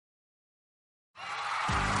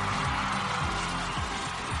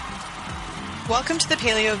Welcome to the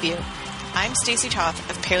Paleo View. I'm Stacey Toth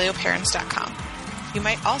of PaleoParents.com. You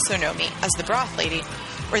might also know me as the Broth Lady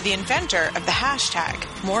or the inventor of the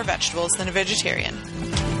hashtag More Vegetables Than a Vegetarian.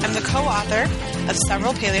 I'm the co-author of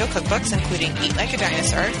several paleo cookbooks, including Eat Like a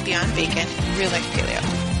Dinosaur, Beyond Bacon, and Real Life Paleo.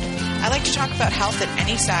 I like to talk about health at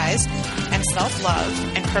any size and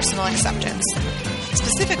self-love and personal acceptance.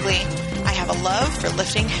 Specifically, I have a love for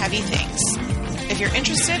lifting heavy things. If you're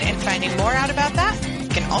interested in finding more out about that,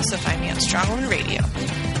 you can also find me on Strong Woman Radio.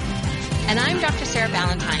 And I'm Dr. Sarah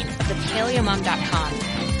Ballantyne of thepaleomom.com.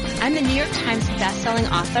 I'm the New York Times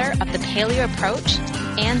bestselling author of The Paleo Approach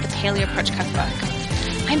and The Paleo Approach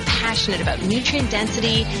Cookbook. I'm passionate about nutrient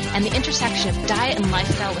density and the intersection of diet and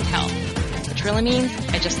lifestyle with health, which really means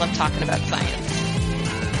I just love talking about science.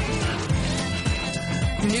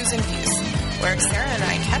 News and Views, where Sarah and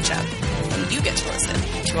I catch up and you get to listen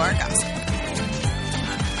to our gossip.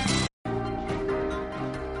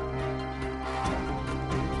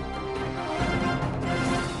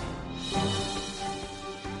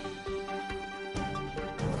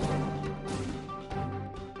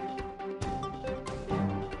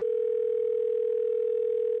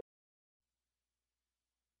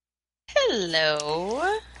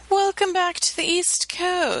 Hello. Welcome back to the East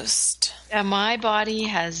Coast. My body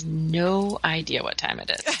has no idea what time it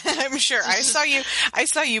is. I'm sure. I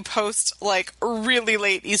saw you post like really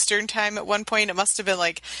late Eastern time at one point. It must have been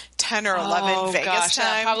like 10 or 11 Vegas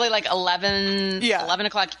time. Probably like 11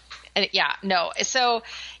 o'clock. Yeah, no. So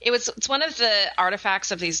it's one of the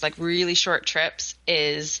artifacts of these like really short trips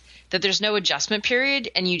is that there's no adjustment period,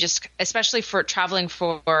 and you just, especially for traveling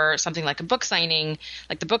for something like a book signing,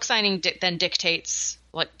 like the book signing then dictates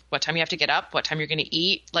like what time you have to get up, what time you're going to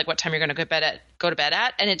eat, like what time you're going to go to bed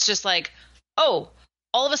at, and it's just like, oh,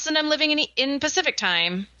 all of a sudden I'm living in Pacific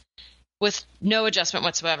time with no adjustment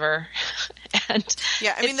whatsoever. And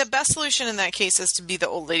yeah, I mean, the best solution in that case is to be the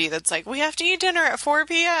old lady that's like, we have to eat dinner at 4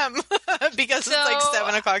 p.m. because it's like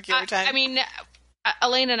 7 o'clock your time. I mean,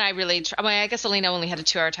 Elena and I really, I guess Elena only had a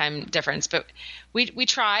 2-hour time difference, but we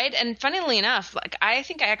tried. And funnily enough, like I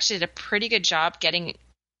think I actually did a pretty good job getting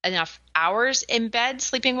enough hours in bed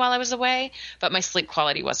sleeping while I was away, but my sleep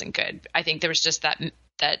quality wasn't good. I think there was just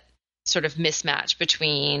that sort of mismatch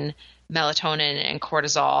between melatonin and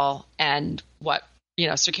cortisol and what,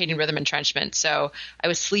 circadian rhythm entrenchment. So I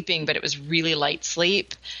was sleeping, but it was really light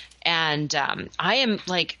sleep. And I am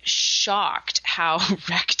like shocked how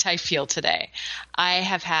wrecked I feel today. I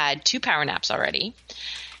have had 2 power naps already.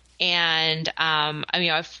 And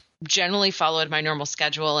I've generally followed my normal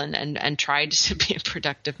schedule and tried to be a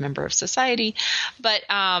productive member of society. But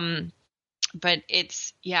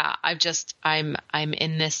it's, yeah, I'm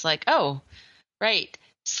in this like, oh, right.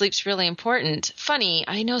 Sleep's really important. Funny,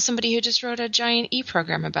 I know somebody who just wrote a giant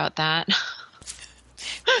e-program about that.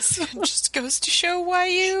 So it just goes to show why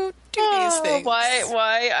you do these things.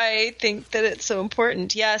 Why I think that it's so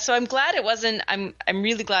important. Yeah, so I'm glad it wasn't. I'm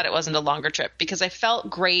really glad it wasn't a longer trip because I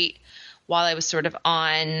felt great while I was sort of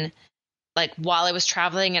on, like while I was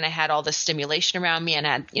traveling and I had all this stimulation around me and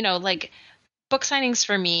I had, like book signings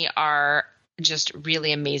for me are just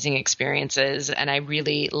really amazing experiences, and I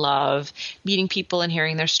really love meeting people and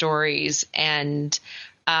hearing their stories, and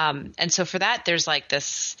so for that there's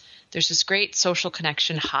this great social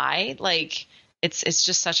connection high. Like it's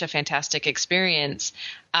just such a fantastic experience,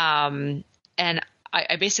 and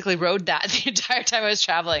I basically rode that the entire time I was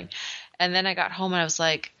traveling, and then I got home and I was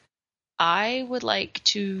like, I would like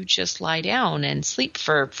to just lie down and sleep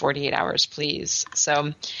for 48 hours, please.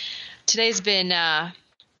 So today's been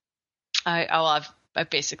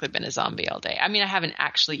I've basically been a zombie all day. I mean, I haven't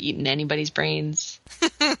actually eaten anybody's brains,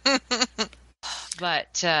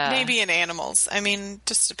 but maybe in animals. I mean,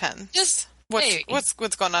 just depends. Just what's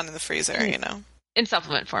going on in the freezer, in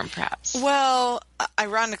supplement form, perhaps. Well,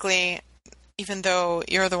 ironically, even though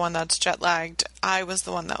you're the one that's jet lagged, I was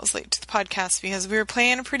the one that was late to the podcast because we were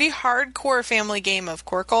playing a pretty hardcore family game of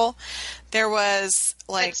Quirkle. There was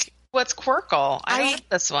like. What's Quirkle? I don't know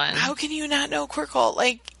this one. How can you not know Quirkle?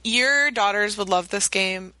 Like, your daughters would love this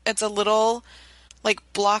game. It's a little, like,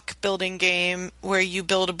 block building game where you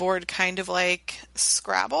build a board kind of like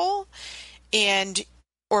Scrabble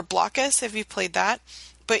or Blockus, if you've played that.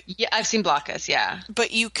 But yeah, I've seen Blockus, yeah.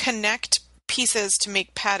 But you connect pieces to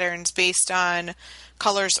make patterns based on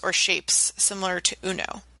colors or shapes similar to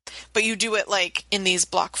Uno. But you do it, like, in these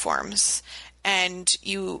block forms. And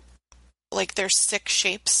like there's 6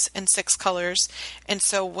 shapes and 6 colors. And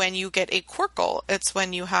so when you get a Quirkle, it's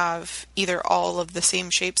when you have either all of the same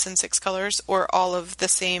shapes and 6 colors or all of the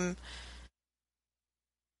same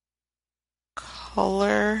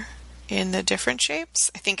color in the different shapes.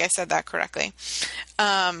 I think I said that correctly.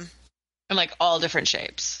 And like all different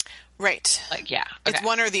shapes. Right. Like, yeah. Okay. It's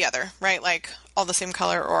one or the other, right? Like all the same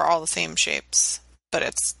color or all the same shapes,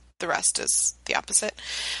 but the rest is the opposite.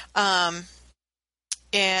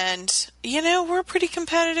 And, we're a pretty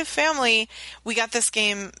competitive family. We got this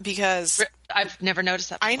game because... I've never noticed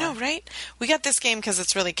that before. I know, right? We got this game because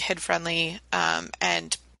it's really kid-friendly,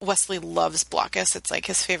 and Wesley loves Blockus. It's like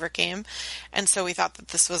his favorite game. And so we thought that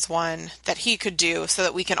this was one that he could do so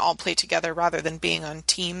that we can all play together rather than being on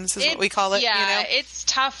teams is what we call it. Yeah, it's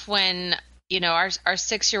tough when, our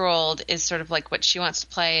 6-year-old is sort of like what she wants to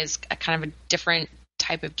play is a kind of a different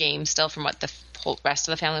type of game still from what the whole rest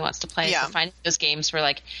of the family wants to play. Yeah. So finding those games where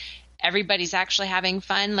like everybody's actually having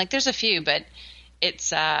fun, like there's a few, but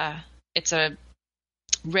it's a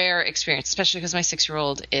rare experience, especially because my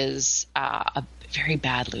 6-year-old is a very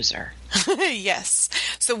bad loser. Yes.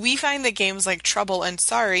 So we find that games like Trouble and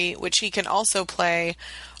Sorry, which he can also play,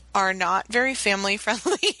 are not very family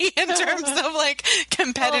friendly in terms of like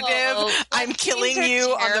competitive. I'm killing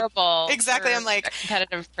you. Exactly. I'm like a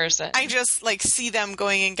competitive person. I just like see them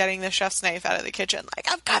going and getting the chef's knife out of the kitchen. Like,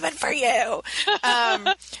 I'm coming for you.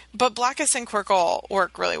 But Blockus and Quirkle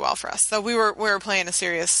work really well for us. So we were playing a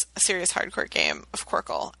serious hardcore game of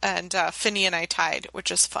Quirkle, and Finny and I tied,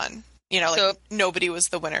 which is fun. Nobody was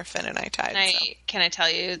the winner. Finn and I tied. Can I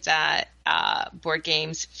tell you that board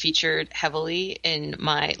games featured heavily in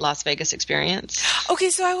my Las Vegas experience? Okay,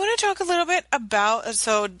 so I want to talk a little bit about,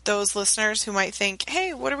 so those listeners who might think,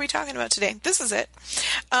 hey, what are we talking about today? This is it.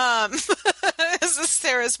 This is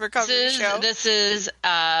Sarah's recovery show. This is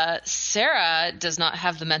Sarah does not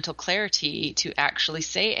have the mental clarity to actually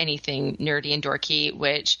say anything nerdy and dorky,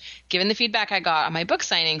 which, given the feedback I got on my book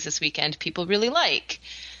signings this weekend, people really like.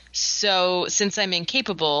 So since I'm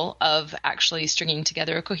incapable of actually stringing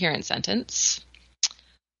together a coherent sentence,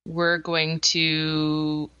 we're going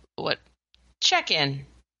to check in.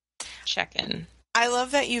 I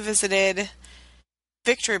love that you visited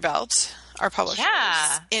Victory Belt, our publishers,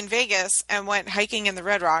 in Vegas, and went hiking in the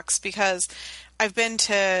Red Rocks, because I've been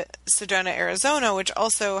to Sedona, Arizona, which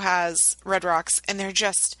also has Red Rocks, and they're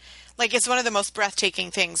just... like, it's one of the most breathtaking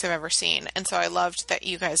things I've ever seen. And so I loved that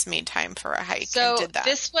you guys made time for a hike and did that.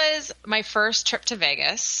 This was my first trip to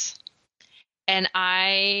Vegas. And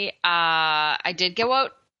I did go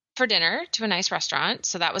out for dinner to a nice restaurant.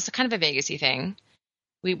 So that was kind of a Vegas-y thing.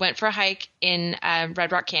 We went for a hike in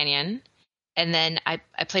Red Rock Canyon. And then I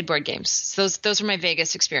played board games. So those were my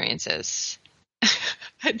Vegas experiences.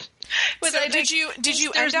 Did you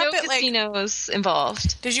end up at casinos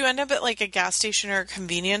involved? Did you end up at like a gas station or a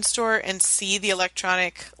convenience store and see the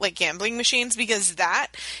electronic like gambling machines? Because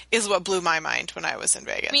that is what blew my mind when I was in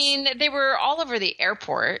Vegas. I mean, they were all over the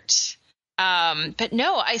airport. But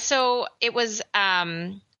no, it was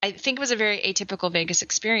I think it was a very atypical Vegas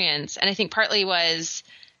experience, and I think partly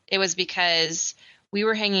it was because we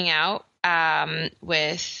were hanging out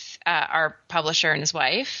with our publisher and his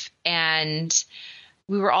wife, and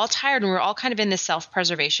we were all tired and we were all kind of in this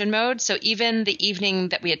self-preservation mode. So even the evening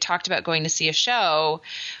that we had talked about going to see a show,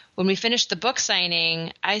 when we finished the book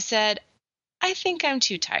signing, I said, I think I'm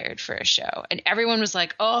too tired for a show. And everyone was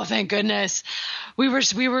like, oh, thank goodness. We were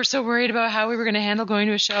so worried about how we were going to handle going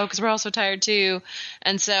to a show because we're all so tired too.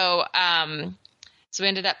 And so we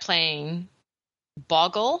ended up playing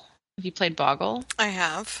Boggle. Have you played Boggle? I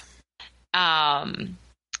have. And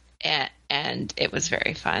it was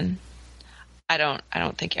very fun. I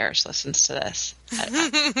don't think Erish listens to this.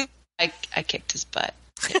 I kicked his butt.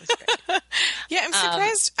 It was great. Yeah, I'm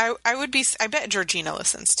surprised. I bet Georgina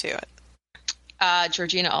listens to it.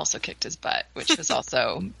 Georgina also kicked his butt, which was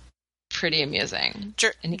also pretty amusing.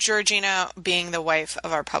 Georgina being the wife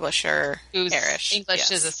of our publisher, Erish. English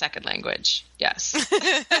is a second language. Yes.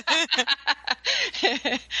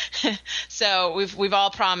 So we've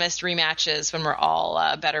all promised rematches when we're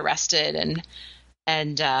all better rested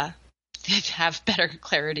and have better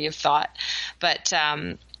clarity of thought. But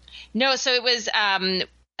no, so it was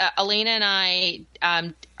Elena and I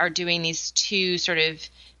are doing these 2 sort of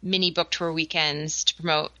mini book tour weekends to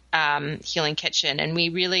promote Healing Kitchen, and we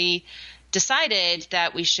really decided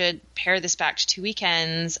that we should pare this back to 2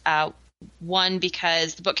 weekends. One,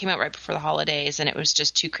 because the book came out right before the holidays, and it was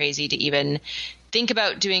just too crazy to even think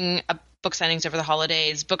about doing book signings over the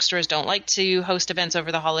holidays. Bookstores don't like to host events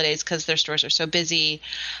over the holidays because their stores are so busy.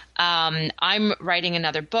 I'm writing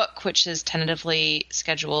another book, which is tentatively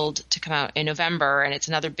scheduled to come out in November, and it's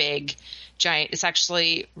another big, giant. It's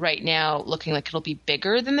actually right now looking like it'll be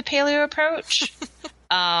bigger than the Paleo Approach.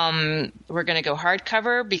 We're going to go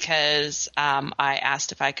hardcover because I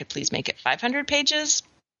asked if I could please make it 500 pages.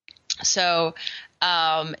 So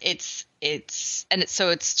So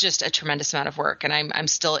it's just a tremendous amount of work. And I'm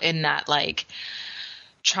still in that, like,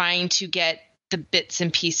 trying to get the bits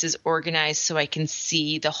and pieces organized so I can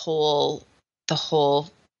see the whole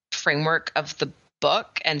framework of the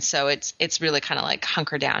book. And so it's really kind of like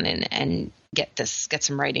hunker down and get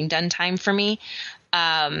some writing done time for me.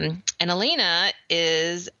 And Elena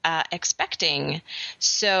is expecting.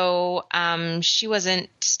 So she wasn't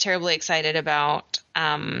terribly excited about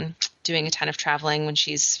doing a ton of traveling when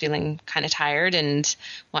she's feeling kind of tired and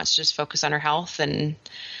wants to just focus on her health and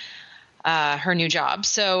her new job.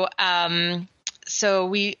 So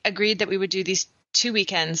we agreed that we would do these 2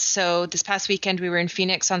 weekends. So this past weekend we were in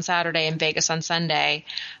Phoenix on Saturday and Vegas on Sunday.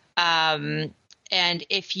 And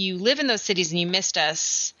if you live in those cities and you missed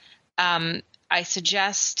us, I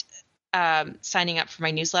suggest signing up for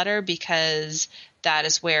my newsletter, because that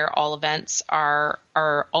is where all events are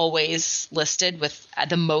always listed with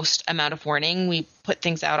the most amount of warning. We put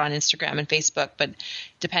things out on Instagram and Facebook, but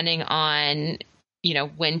depending on,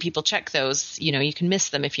 when people check those, you can miss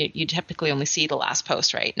them if you typically only see the last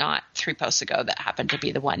post, right? Not 3 posts ago that happened to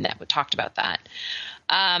be the one that talked about that.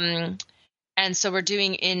 And so we're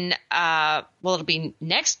doing it'll be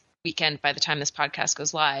next weekend by the time this podcast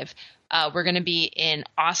goes live. We're going to be in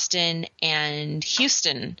Austin and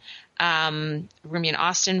Houston. We're going to be in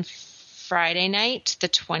Austin Friday night, the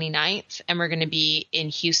 29th, and we're going to be in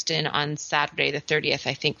Houston on Saturday, the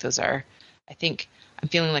 30th. I'm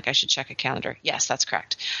feeling like I should check a calendar. Yes, that's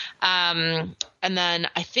correct. And then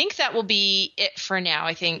I think that will be it for now.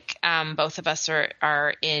 I think both of us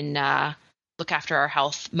are in look after our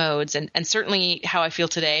health modes, and certainly how I feel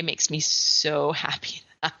today makes me so happy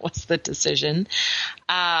that was the decision.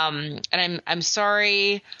 And I'm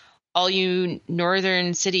sorry, all you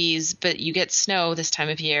northern cities, but you get snow this time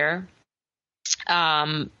of year.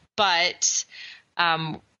 But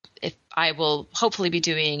if I will hopefully be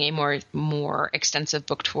doing a more extensive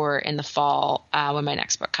book tour in the fall when my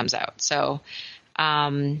next book comes out. So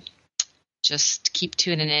just keep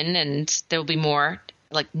tuning in, and there will be more.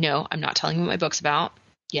 No, I'm not telling you what my book's about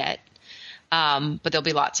yet, but there'll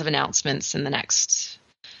be lots of announcements in the next.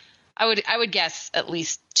 I would guess at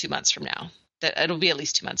least 2 months from now. That it'll be at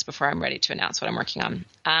least 2 months before I'm ready to announce what I'm working on.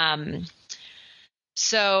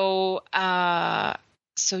 So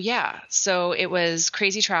it was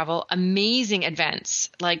crazy travel, amazing events,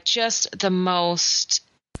 just the most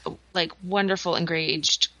wonderful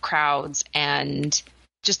engaged crowds and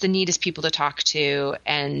just the neatest people to talk to.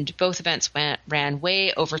 And both events ran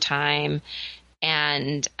way over time,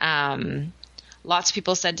 and lots of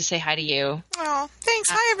people said to say hi to you. Oh, thanks.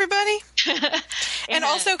 Hi, everybody. And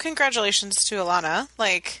also congratulations to Elena.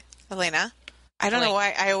 I don't know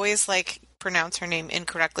why I always pronounce her name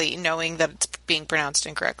incorrectly, knowing that it's being pronounced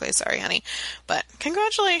incorrectly. Sorry, honey. But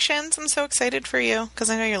congratulations. I'm so excited for you because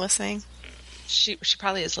I know you're listening. She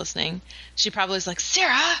probably is listening. She probably is like,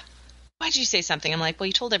 Sarah, why'd you say something? I'm like, well,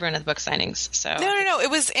 you told everyone at the book signings. So No. It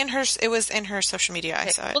was in her social media. Okay. I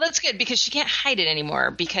saw it. Well, that's good because she can't hide it anymore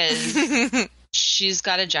because she's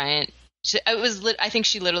got a giant. I think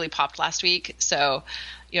she literally popped last week. So,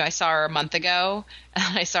 I saw her a month ago,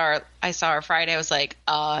 and I saw her Friday. I was like,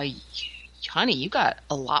 honey, you got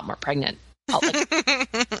a lot more pregnant. A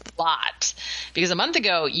lot. Because a month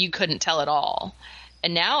ago, you couldn't tell at all.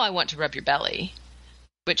 And now I want to rub your belly,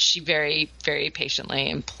 which she very, very patiently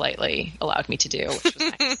and politely allowed me to do, which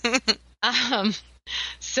was nice.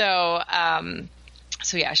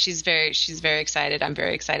 So yeah, she's very excited. I'm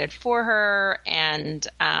very excited for her. And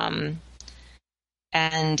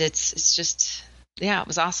it's just, yeah, it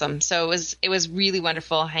was awesome. So it was really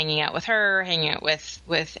wonderful hanging out with her, hanging out with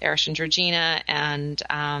Erish and Georgina, and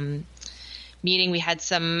meeting. We had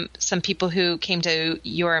some people who came to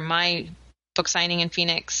my book signing in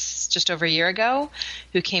Phoenix just over a year ago,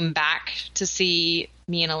 who came back to see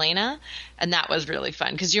me and Elena, and that was really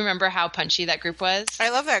fun because you remember how punchy that group was. I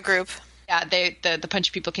love that group. Yeah, the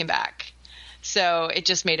punchy people came back. So it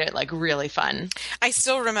just made it really fun. I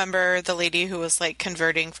still remember the lady who was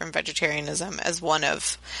converting from vegetarianism as one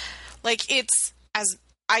of it's as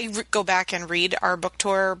I go back and read our book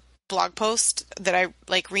tour blog post that I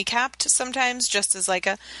recapped sometimes just as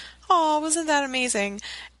wasn't that amazing?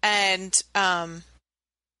 And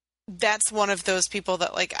that's one of those people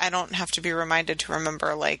that I don't have to be reminded to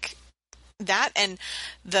remember that, and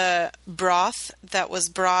the broth that was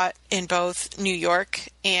brought in both New York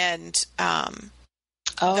and the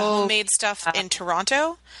homemade stuff in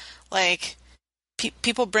Toronto,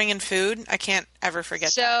 people bringing food. I can't ever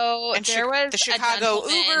forget that. So there was the Chicago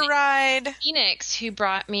Uber ride. Phoenix who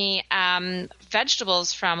brought me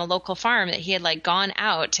vegetables from a local farm that he had gone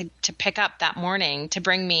out to pick up that morning to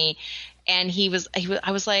bring me. and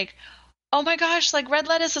I was like, oh my gosh, like red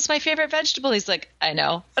lettuce is my favorite vegetable. He's like, I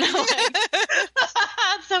know. And I'm like,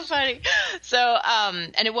 that's so funny. So,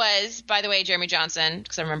 and it was, by the way, Jeremy Johnson,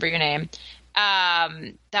 because I remember your name.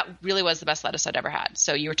 That really was the best lettuce I'd ever had.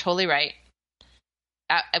 So you were totally right.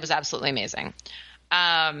 It was absolutely amazing.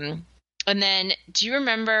 And then do you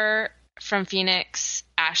remember from Phoenix,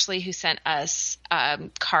 Ashley, who sent us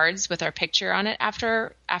cards with our picture on it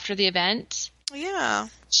after the event? Yeah.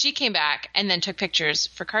 She came back and then took pictures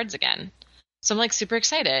for cards again. So I'm like super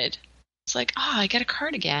excited. It's like, oh, I get a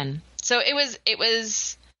card again. So it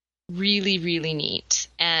was really, really neat.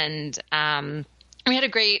 And we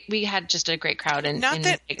had just a great crowd. Not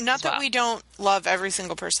that we don't love every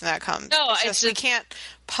single person that comes. No, it's just we can't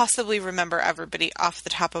possibly remember everybody off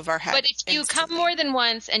the top of our head. But if you come more than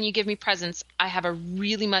once and you give me presents, I have a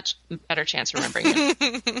really much better chance of remembering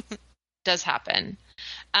it. Does happen.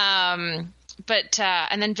 But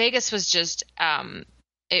and then Vegas was just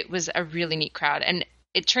it was a really neat crowd, and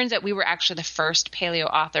it turns out we were actually the first paleo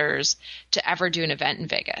authors to ever do an event in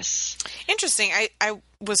Vegas. Interesting. I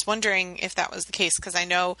was wondering if that was the case, because I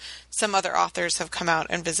know some other authors have come out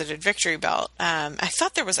and visited Victory Belt. I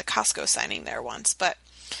thought there was a Costco signing there once, but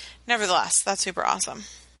nevertheless, that's super awesome.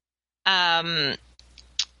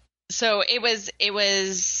 So it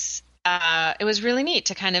was really neat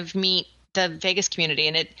to kind of meet the Vegas community,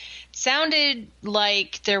 and it sounded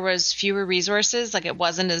like there was fewer resources, like it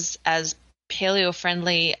wasn't as paleo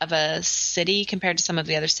friendly of a city compared to some of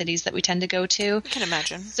the other cities that we tend to go to. I can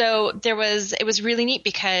imagine. So it was really neat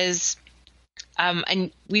because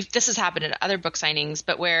and this has happened at other book signings,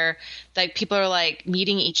 but where like people are like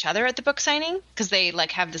meeting each other at the book signing because they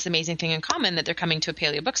like have this amazing thing in common that they're coming to a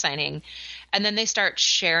paleo book signing, and then they start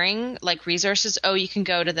sharing like resources. Oh, you can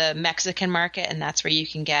go to the Mexican market and that's where you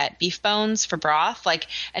can get beef bones for broth. Like,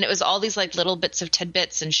 and it was all these like little bits of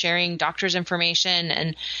tidbits and sharing doctor's information,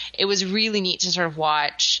 and it was really neat to sort of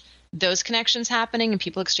watch those connections happening and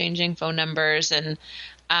people exchanging phone numbers. And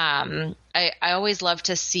I always love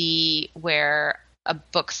to see where a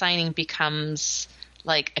book signing becomes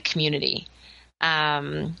like a community.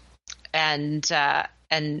 And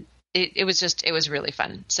it was really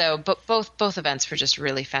fun. So, but both events were just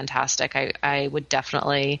really fantastic. I will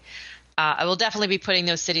definitely be putting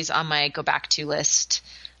those cities on my go back to list.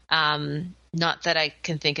 Not that I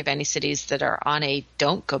can think of any cities that are on a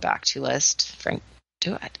don't go back to list. Frank,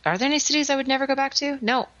 are there any cities I would never go back to?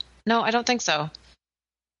 No, I don't think so.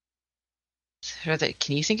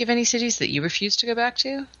 Can you think of any cities that you refuse to go back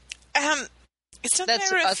to? It's not that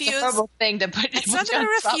I refuse. That's a horrible thing to put. It's not that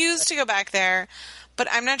I refuse to go back there, but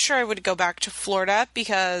I'm not sure I would go back to Florida,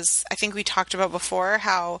 because I think we talked about before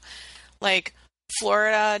how, like,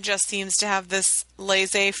 Florida just seems to have this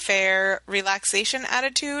laissez-faire relaxation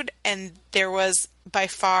attitude, and there was by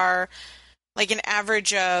far like an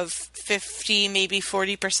average of 50, maybe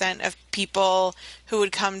 40% of people who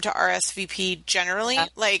would come to RSVP generally. Yeah.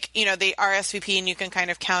 Like, you know, they RSVP and you can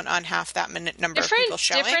kind of count on half that number of people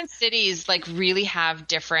showing. Different cities like really have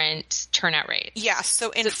different turnout rates. Yeah.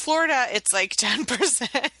 So in Florida, it's like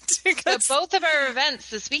 10%. But both of our events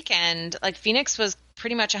this weekend, like Phoenix was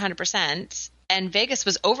pretty much 100% and Vegas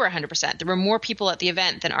was over 100%. There were more people at the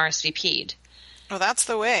event than RSVP'd. Oh, that's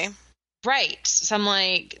the way. Right. So I'm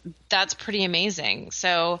like, that's pretty amazing.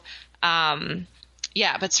 So,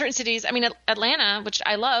 yeah, but certain cities, I mean, Atlanta, which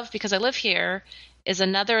I love because I live here, is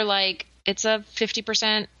another, like, it's a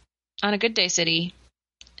 50% on a good day city.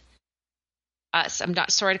 So I'm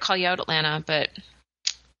not sorry to call you out, Atlanta, but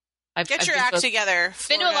I've your act together. I've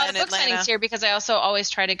been to a lot of book signings here because I also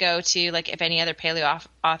always try to go to, like, if any other paleo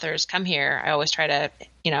authors come here, I always try to,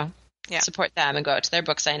 you know, support them and go out to their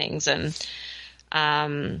book signings.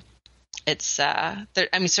 And, it's I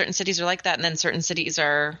mean, certain cities are like that, and then certain cities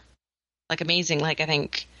are like amazing. Like I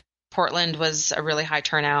think Portland was a really high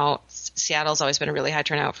turnout. Seattle's always been a really high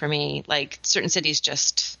turnout for me. Like certain cities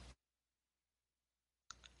just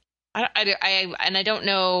I don't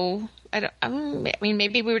know. I mean,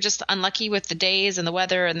 maybe we were just unlucky with the days and the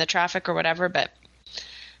weather and the traffic or whatever, but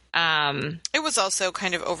it was also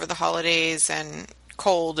kind of over the holidays and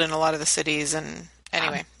cold in a lot of the cities. And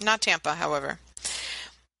anyway, not Tampa, however.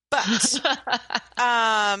 But,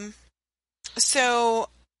 so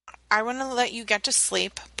I want to let you get to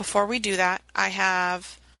sleep. Before we do that, I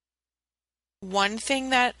have one thing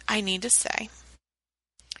that I need to say,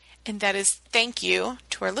 and that is thank you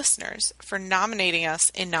to our listeners for nominating us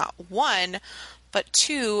in not one, but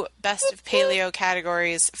two Best of Paleo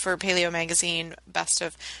categories for Paleo Magazine Best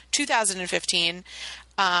of 2015.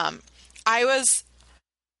 I was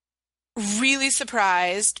really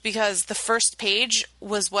surprised because the first page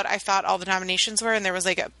was what I thought all the nominations were, and there was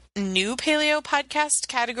like new paleo podcast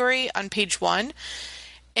category on page 1.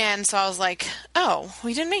 And so I was like, oh,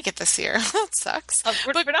 we didn't make it this year. That sucks.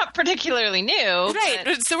 We're not particularly new. Right.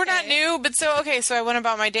 But, so we're not new, but so I went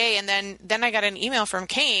about my day, and then I got an email from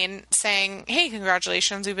Kane saying, hey,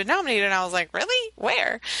 congratulations, we've been nominated. And I was like, really?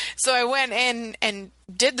 Where? So I went in and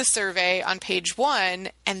did the survey on page 1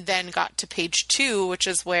 and then got to page 2, which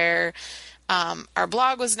is where our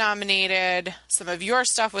blog was nominated, some of your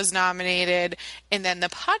stuff was nominated, and then the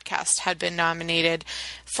podcast had been nominated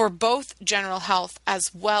for both general health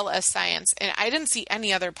as well as science. And I didn't see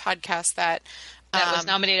any other podcast that was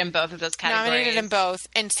nominated in both of those categories. Nominated in both.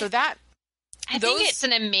 And so that... I think it's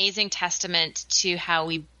an amazing testament to how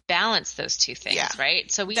we balance those two things,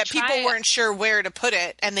 right? So people weren't sure where to put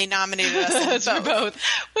it, and they nominated us for both.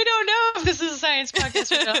 We don't know if this is a science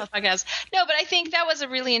podcast or a health podcast. No, but I think that was a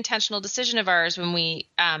really intentional decision of ours when we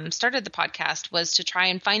started the podcast, was to try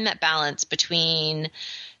and find that balance between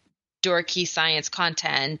dorky science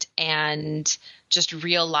content and just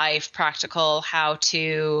real life, practical, how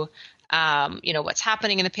to, what's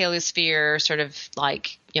happening in the paleosphere, sort of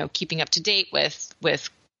like, keeping up to date with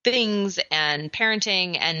things and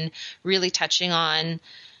parenting, and really touching on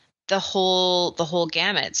the whole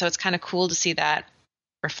gamut. So it's kind of cool to see that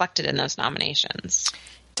reflected in those nominations.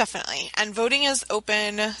 Definitely. And voting is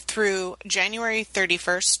open through January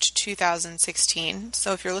 31st, 2016.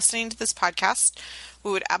 So if you're listening to this podcast,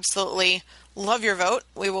 we would absolutely love your vote.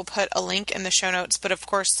 We will put a link in the show notes, but of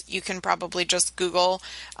course you can probably just Google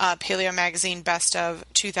Paleo Magazine Best of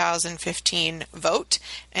 2015 vote,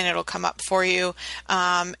 and it'll come up for you.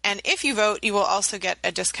 And if you vote, you will also get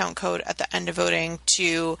a discount code at the end of voting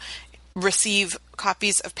to receive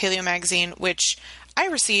copies of Paleo Magazine, which I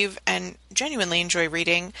receive and genuinely enjoy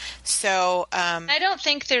reading. So I don't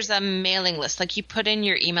think there's a mailing list. Like, you put in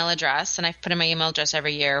your email address, and I've put in my email address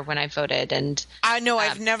every year when I voted. And no,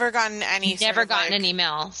 I've never gotten any. Never gotten an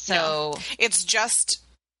email. So no. It's just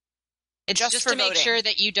to make sure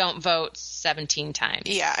that you don't vote 17 times.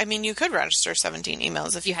 Yeah, I mean, you could register 17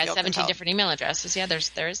 emails if you had 17 different email addresses. Yeah, there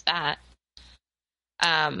is that.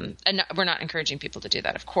 And we're not encouraging people to do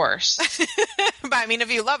that, of course. But I mean,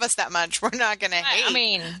 if you love us that much, we're not going to hate. I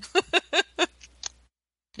mean,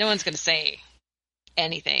 no one's going to say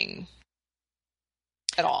anything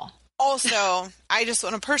at all. Also, I just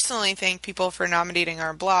want to personally thank people for nominating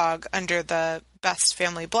our blog under the Best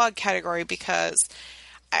Family Blog category, because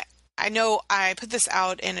I know I put this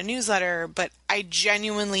out in a newsletter, but I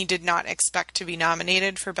genuinely did not expect to be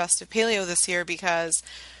nominated for Best of Paleo this year, because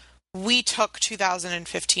we took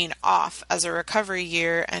 2015 off as a recovery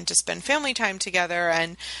year and to spend family time together,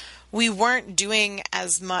 and we weren't doing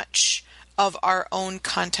as much of our own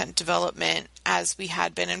content development as we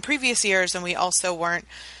had been in previous years, and we also weren't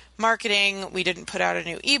marketing. We didn't put out a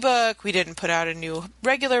new ebook. We didn't put out a new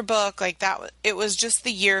regular book like that. It was just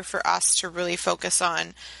the year for us to really focus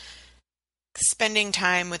on spending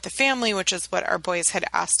time with the family, which is what our boys had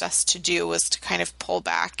asked us to do, was to kind of pull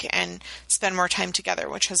back and spend more time together,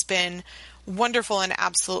 which has been wonderful and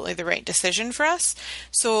absolutely the right decision for us.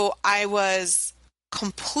 So I was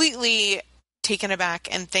completely taken aback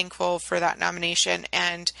and thankful for that nomination.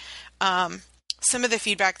 And some of the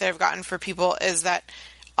feedback that I've gotten for people is that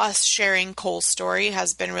us sharing Cole's story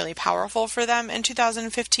has been really powerful for them in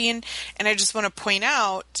 2015. And I just want to point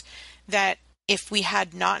out that if we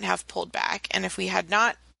had not have pulled back, and if we had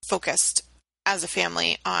not focused as a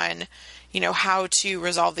family on, how to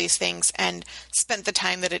resolve these things, and spent the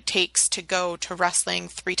time that it takes to go to wrestling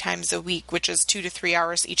 3 times a week, which is 2 to 3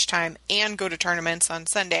 hours each time, and go to tournaments on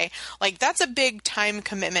Sunday, like, that's a big time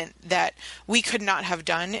commitment that we could not have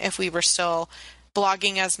done if we were still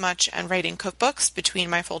blogging as much and writing cookbooks between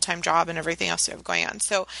my full-time job and everything else we have going on.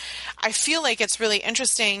 So I feel like it's really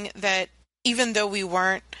interesting that even though we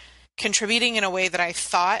weren't contributing in a way that I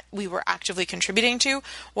thought we were actively contributing to,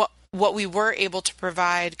 what we were able to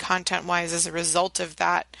provide content-wise as a result of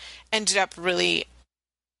that ended up really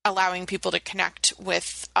allowing people to connect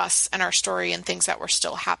with us and our story and things that were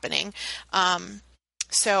still happening.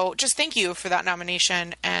 So just thank you for that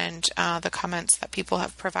nomination and the comments that people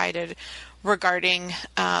have provided regarding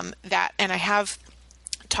that. And I have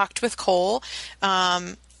talked with Cole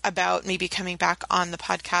about maybe coming back on the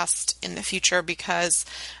podcast in the future, because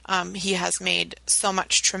he has made so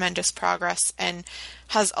much tremendous progress and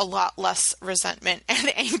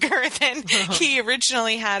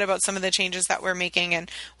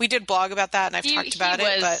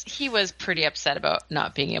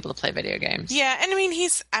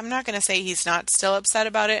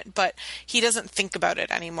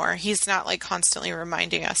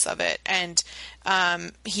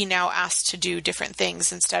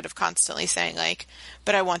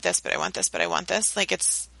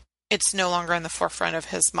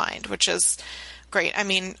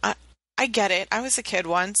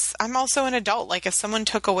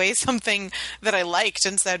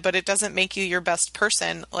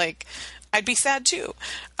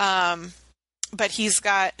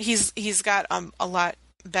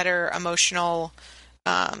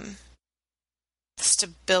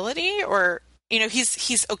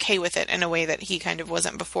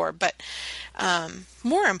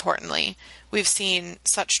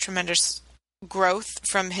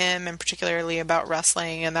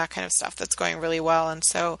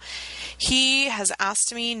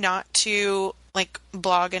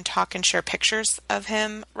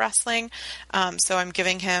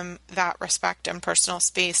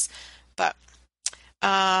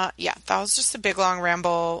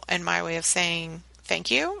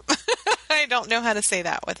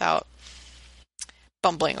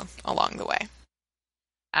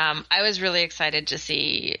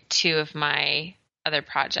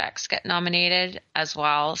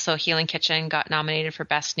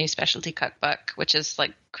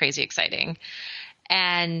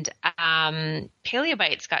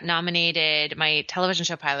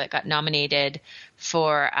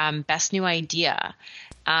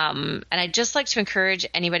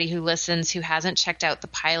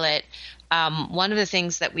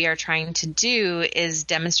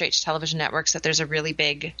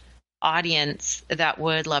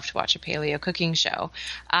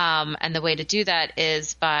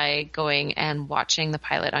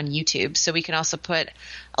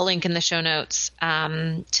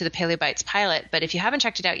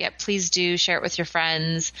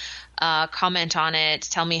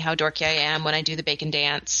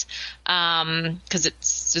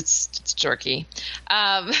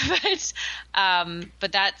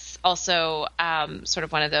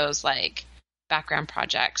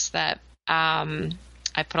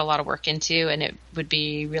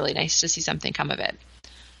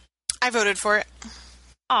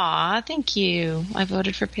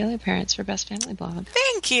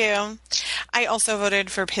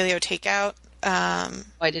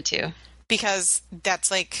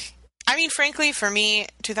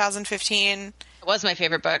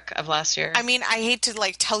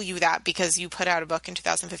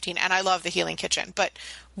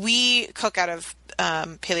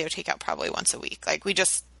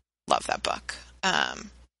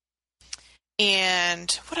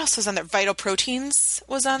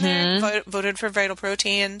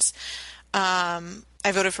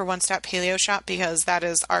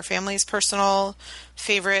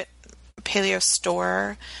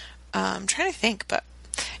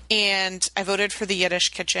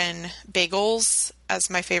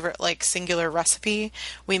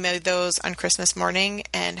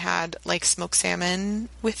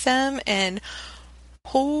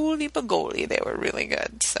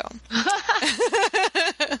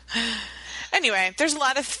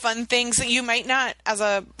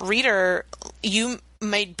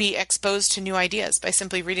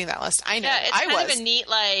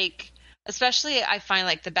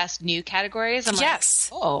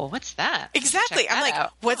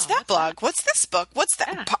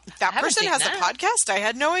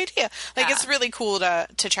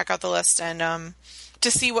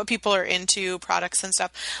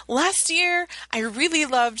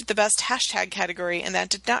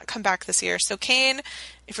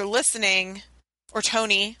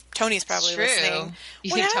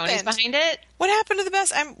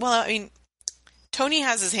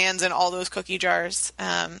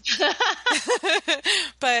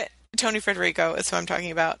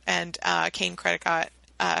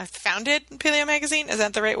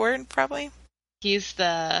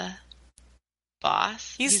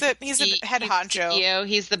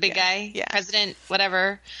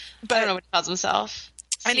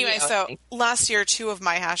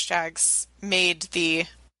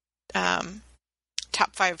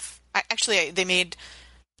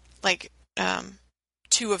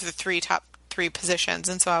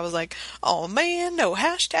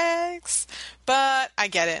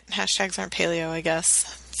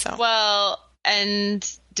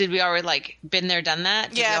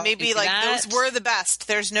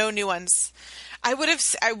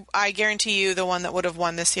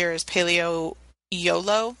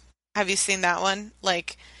YOLO. Have you seen that one?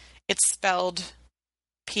 Like, it's spelled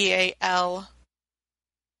PALYOLO,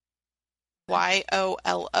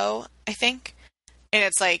 I think. And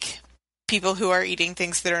it's like people who are eating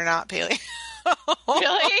things that are not paleo.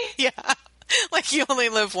 Really? Yeah. Like you only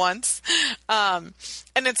live once. And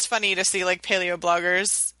it's funny to see like paleo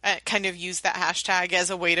bloggers kind of use that hashtag as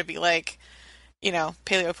a way to be like, you know,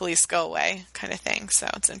 paleo police go away kind of thing. So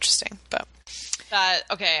it's interesting. But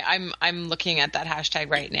okay, I'm looking at that hashtag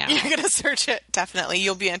right now. you're going to search it. Definitely.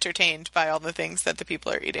 You'll be entertained by all the things that the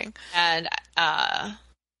people are eating. And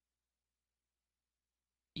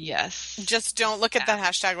yes. Just don't look at that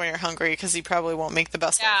hashtag when you're hungry because you probably won't make the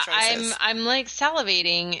best life choices. I'm like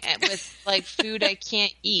salivating with like food I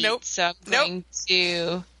can't eat. Nope. So I'm going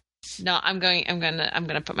to I'm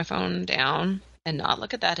gonna put my phone down and not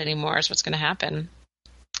look at that anymore is what's gonna happen.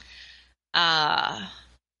 I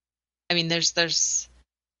mean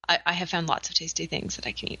I have found lots of tasty things that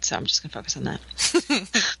I can eat, so I'm just gonna focus on that.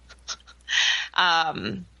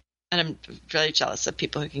 And I'm really jealous of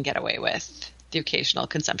people who can get away with the occasional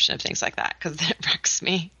consumption of things like that because it wrecks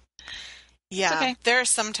me. Yeah, okay. There are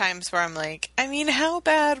some times where I'm like, I mean, how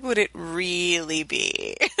bad would it really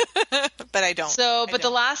be? But I don't. So, but the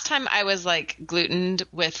last time I was like glutened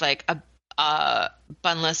with like a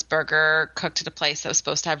bunless burger cooked at a place that was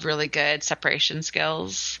supposed to have really good separation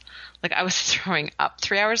skills, like I was throwing up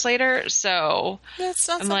 3 hours later. So that's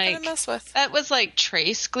not something to mess with. That was like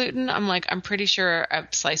trace gluten. I'm like, I'm pretty sure a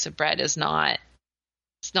slice of bread is not.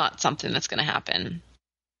 It's not something that's going to happen.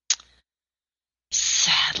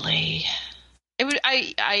 Sadly. It would,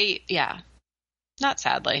 yeah. Not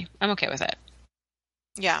sadly. I'm okay with it.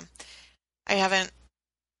 Yeah. I haven't.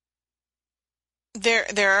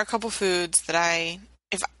 There are a couple foods that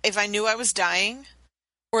if I knew I was dying,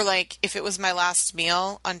 or like if it was my last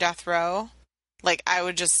meal on death row, like I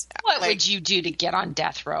would just. What would you do to get on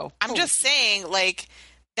death row? I'm just saying, like.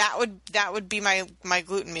 That would be my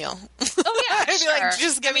gluten meal. Oh yeah, I'd be like,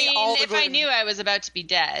 just give me all the gluten. If I knew I was about to be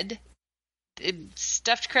dead,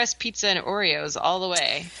 stuffed crust pizza and Oreos all the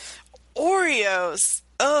way. Oreos.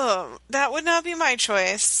 Oh, that would not be my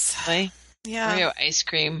choice. Really? Yeah. Oreo ice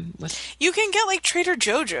cream with. You can get like Trader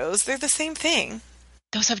Jojo's. They're the same thing.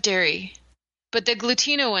 Those have dairy, but the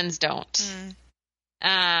Glutino ones don't.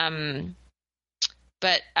 But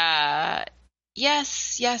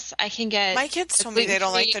yes, I can get. My kids told me they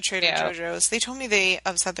don't like the Trader Jojo's. They told me they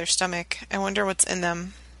upset their stomach. I wonder what's in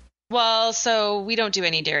them. Well, so we don't do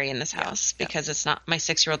any dairy in this house because it's not. My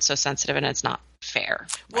 6-year-old's so sensitive and it's not fair.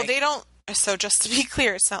 Right? Well, they don't. So just to be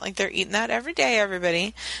clear, it's not like they're eating that every day,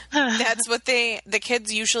 everybody. That's what the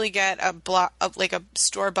kids usually get like a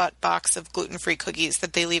store-bought box of gluten-free cookies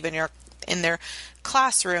that they leave in their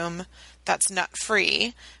classroom that's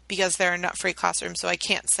nut-free because they're a nut-free classroom. So I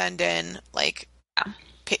can't send in like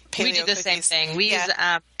paleo we do the cookies. Same thing. We use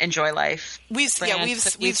Enjoy Life. We've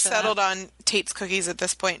settled on Tate's cookies at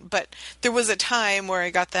this point, but there was a time where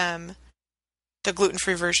I got them the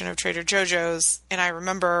gluten-free version of Trader Jojo's, and I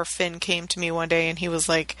remember Finn came to me one day and he was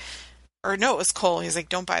like, or no, it was Cole. He's like,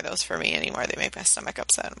 don't buy those for me anymore. They make my stomach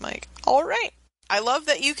upset. I'm like, all right. I love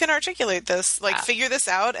that you can articulate this, figure this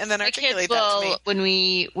out and then articulate that to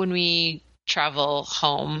me. When we travel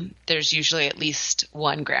home, there's usually at least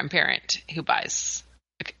one grandparent who buys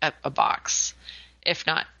a box, if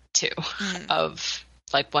not two, of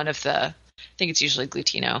like one of the, I think it's usually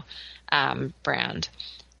Glutino brand.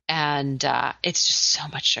 And it's just so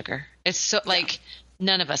much sugar. It's so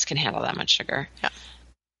none of us can handle that much sugar. Yeah.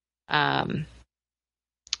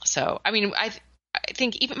 So I mean, I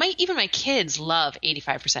think even my kids love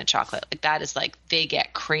 85% chocolate. Like that is like they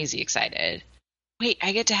get crazy excited. Wait,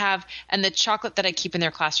 I get to have, and the chocolate that I keep in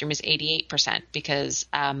their classroom is 88% because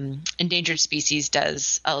Endangered Species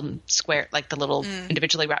does square, like the little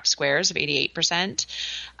individually wrapped squares of 88%.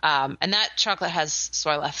 And that chocolate has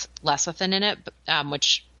soy lecithin in it,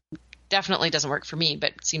 which definitely doesn't work for me,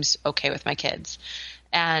 but seems okay with my kids.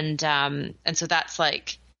 And so that's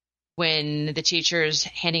like when the teacher's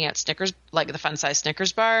handing out Snickers, like the fun size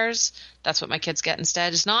Snickers bars, that's what my kids get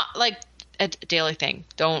instead. It's not like a daily thing.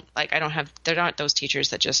 There aren't those teachers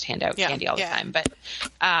that just hand out candy all the time. But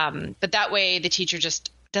that way the teacher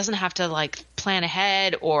just doesn't have to like plan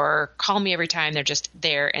ahead or call me every time. They're just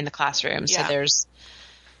there in the classroom. Yeah. So there's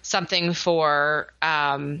something for,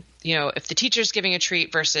 if the teacher's giving a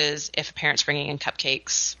treat versus if a parent's bringing in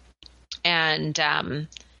cupcakes. And,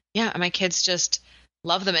 my kids just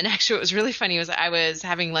love them. And actually what was really funny was I was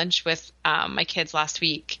having lunch with my kids last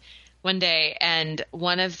week one day, and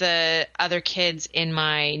one of the other kids in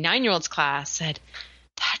my 9-year-old's class said,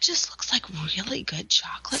 that just looks like really good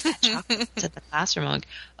chocolate. That chocolate's in the classroom. I'm like,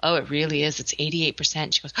 oh, it really is. It's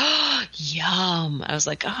 88%. She goes, oh, yum. I was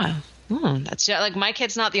like, that's like, my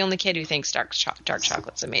kid's not the only kid who thinks dark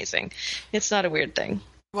chocolate's amazing. It's not a weird thing.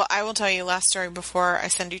 Well, I will tell you last story before I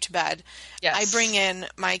send you to bed. Yes. I bring in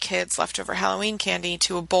my kids' leftover Halloween candy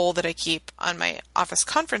to a bowl that I keep on my office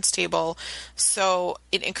conference table. So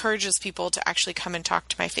it encourages people to actually come and talk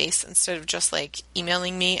to my face instead of just like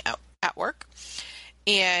emailing me at work.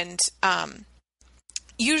 And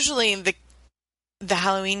usually the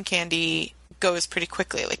Halloween candy goes pretty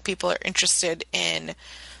quickly. Like people are interested in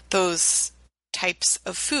those types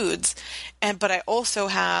of foods. But I also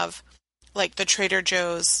have like the Trader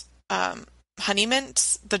Joe's honey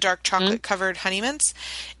mints, the dark chocolate covered honey mints,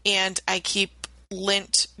 and I keep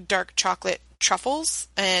Lindt dark chocolate truffles,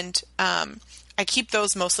 and I keep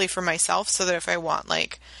those mostly for myself so that if I want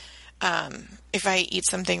like if I eat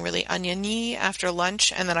something really oniony after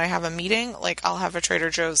lunch and then I have a meeting, like I'll have a Trader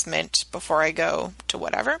Joe's mint before I go to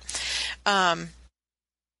whatever.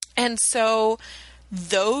 And so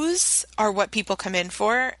those are what people come in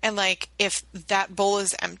for. And like, if that bowl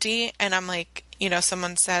is empty and I'm like, you know,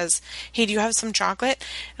 someone says, hey, do you have some chocolate?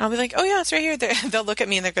 And I'll be like, oh yeah, it's right here. They'll look at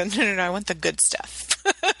me and they're going, no, I want the good stuff.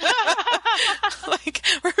 Like,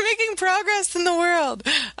 we're making progress in the world.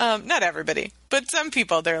 Not everybody, but some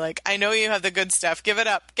people, they're like, I know you have the good stuff. Give it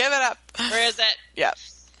up. Give it up. Where is it? Yeah.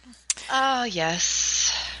 Oh,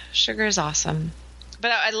 yes. Sugar is awesome.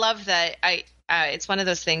 But I love that. It's one of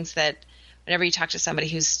those things that whenever you talk to somebody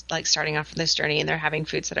who's like starting off on this journey and they're having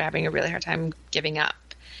foods that are having a really hard time giving up,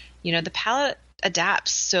 you know, the palate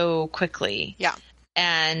adapts so quickly. Yeah.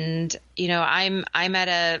 And, you know, I'm at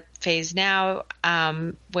a phase now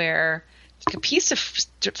where a piece of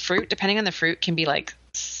fruit, depending on the fruit, can be like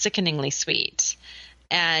sickeningly sweet.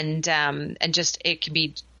 And just, it can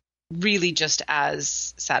be really just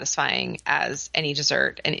as satisfying as any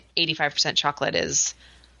dessert. And 85% chocolate is,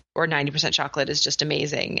 or 90% chocolate is just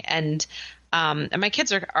amazing. And my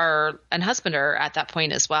kids are and husband are at that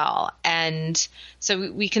point as well. And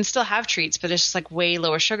so we can still have treats, but it's just like way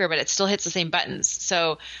lower sugar, but it still hits the same buttons.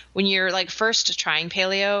 So when you're like first trying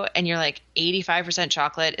paleo and you're like 85%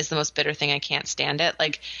 chocolate is the most bitter thing, I can't stand it.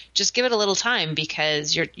 Like, just give it a little time,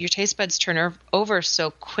 because your taste buds turn over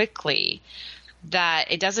so quickly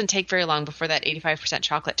that it doesn't take very long before that 85%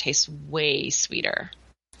 chocolate tastes way sweeter.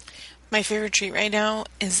 My favorite treat right now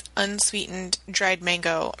is unsweetened dried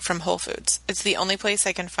mango from Whole Foods. It's the only place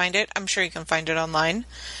I can find it. I'm sure you can find it online.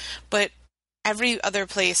 But every other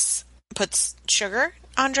place puts sugar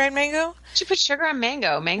on dried mango. You put sugar on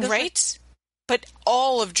mango. Mango's right? But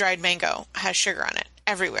all of dried mango has sugar on it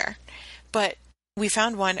everywhere. But we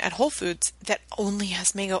found one at Whole Foods that only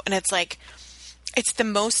has mango. And it's like, it's the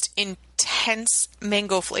most intense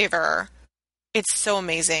mango flavor. It's so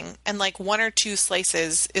amazing. And like 1 or 2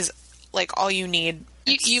 slices is like all you need.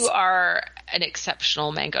 You are an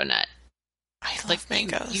exceptional mango nut. I love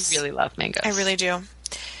mangoes. You really love mangoes. I really do.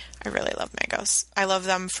 I really love mangoes. I love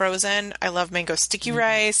them frozen. I love mango sticky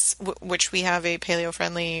rice, which we have a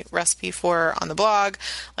paleo-friendly recipe for on the blog.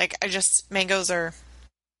 Like, mangoes are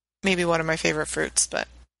maybe one of my favorite fruits, but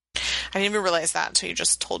I didn't even realize that until you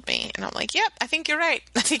just told me. And I'm like, yep, I think you're right.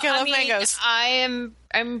 I think I love mangoes.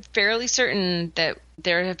 I'm fairly certain that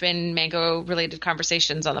there have been mango-related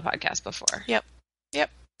conversations on the podcast before. Yep.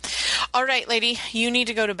 All right, lady, you need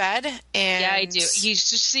to go to bed. And yeah, I do. You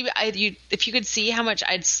should see. If you could see how much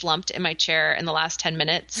I'd slumped in my chair in the last 10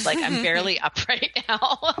 minutes, like I'm barely up right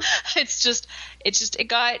now.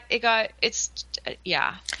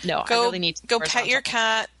 No, I really need to go pet your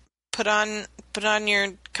cat. Put on your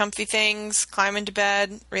comfy things, climb into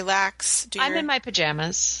bed, relax. I'm in my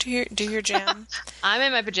pajamas. Do your jam. I'm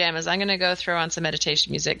in my pajamas. I'm going to go throw on some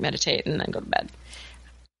meditation music, meditate, and then go to bed.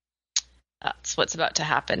 That's what's about to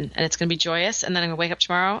happen. And it's going to be joyous. And then I'm going to wake up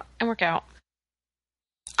tomorrow and work out.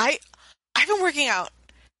 I've been working out.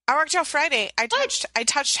 I worked out Friday. I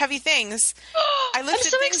touched heavy things. I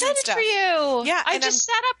lifted things and stuff. I'm so excited for you. Yeah. I just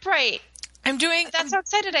sat upright. That's how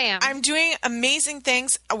excited I am. I'm doing amazing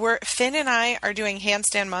things. Finn and I are doing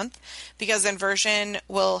handstand month because inversion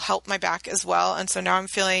will help my back as well. And so now I'm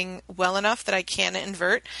feeling well enough that I can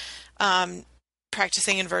invert,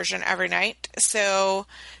 practicing inversion every night. So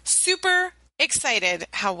super excited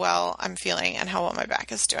how well I'm feeling and how well my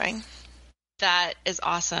back is doing. That is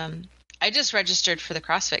awesome. I just registered for the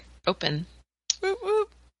CrossFit Open. Whoop, whoop.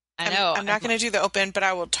 I know. I'm not going to do the Open, but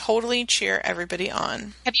I will totally cheer everybody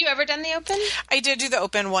on. Have you ever done the Open? I did do the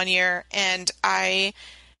Open one year, and I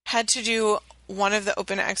had to do one of the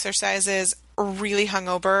Open exercises really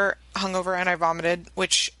hungover, hungover and I vomited,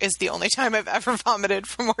 which is the only time I've ever vomited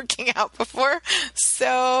from working out before.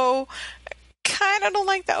 So kind of don't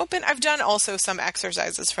like the open. I've done also some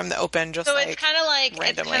exercises from the open, just so like it's kind of like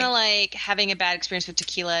randomly. It's kind of like having a bad experience with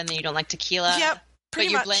tequila and then you don't like tequila. Yep, but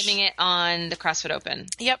you're much. blaming it on the CrossFit Open.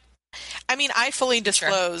 Yep. I mean, I fully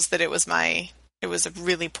disclosed that it was a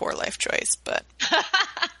really poor life choice, but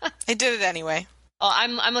I did it anyway. Well,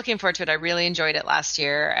 I'm looking forward to it. I really enjoyed it last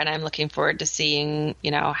year, and I'm looking forward to seeing,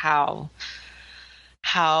 how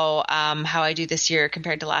I do this year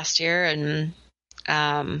compared to last year. And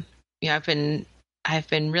I've been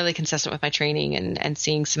really consistent with my training and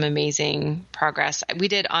seeing some amazing progress. We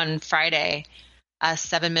did on Friday a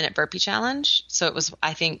 7-minute burpee challenge. So it was,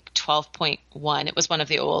 I think, 12.1. It was one of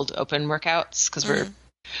the old open workouts because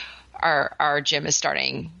our gym is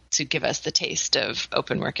starting to give us the taste of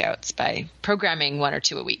open workouts by programming 1 or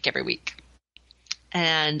 2 a week every week.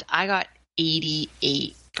 And I got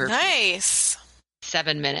 88 burpees. Nice.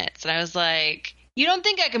 7 minutes. And I was like, you don't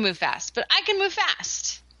think I can move fast, but I can move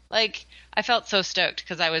fast. Like, I felt so stoked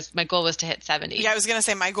because my goal was to hit 70. Yeah, I was going to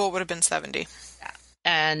say my goal would have been 70. Yeah.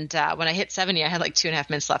 And when I hit 70, I had like 2.5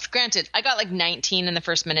 minutes left. Granted, I got like 19 in the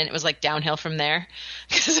first minute. It was like downhill from there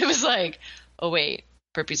because it was like, oh, wait,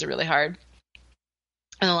 burpees are really hard.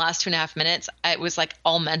 In the last 2.5 minutes, it was like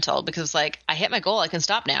all mental because it was like, I hit my goal. I can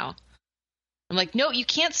stop now. I'm like, no, you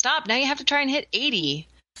can't stop. Now you have to try and hit 80.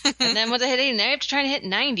 And then once I hit 80, now you have to try and hit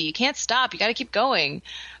 90. You can't stop. You got to keep going.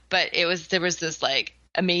 But there was this like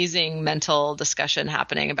amazing mental discussion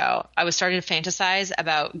happening about, I was starting to fantasize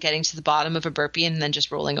about getting to the bottom of a burpee and then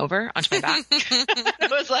just rolling over onto my back.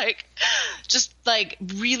 It was like, just like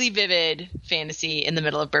really vivid fantasy in the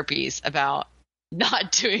middle of burpees about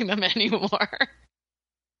not doing them anymore.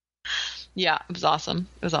 Yeah, it was awesome.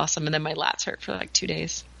 It was awesome. And then my lats hurt for like 2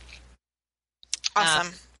 days.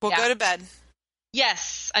 Awesome. We'll go to bed.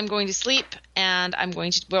 Yes, I'm going to sleep, and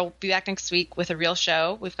we'll be back next week with a real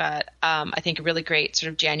show. We've got, I think, a really great sort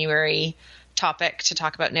of January topic to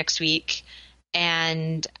talk about next week.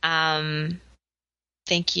 And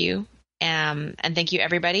thank you. And thank you,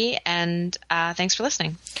 everybody. And thanks for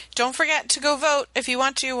listening. Don't forget to go vote if you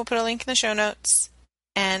want to. We'll put a link in the show notes.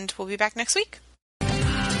 And we'll be back next week.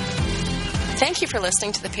 Thank you for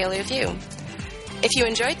listening to The Paleo View. If you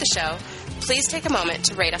enjoyed the show, please take a moment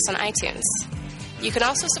to rate us on iTunes. You can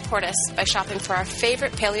also support us by shopping for our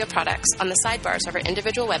favorite paleo products on the sidebars of our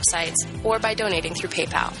individual websites or by donating through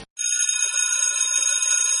PayPal.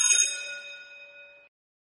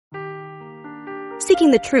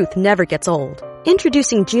 Seeking the truth never gets old.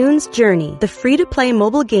 Introducing June's Journey, the free-to-play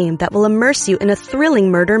mobile game that will immerse you in a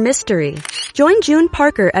thrilling murder mystery. Join June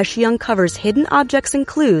Parker as she uncovers hidden objects and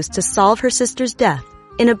clues to solve her sister's death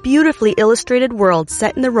in a beautifully illustrated world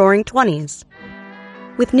set in the Roaring '20s.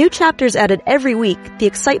 With new chapters added every week, the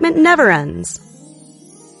excitement never ends.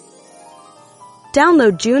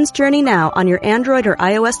 Download June's Journey now on your Android or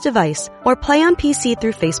iOS device or play on PC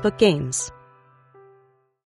through Facebook Games.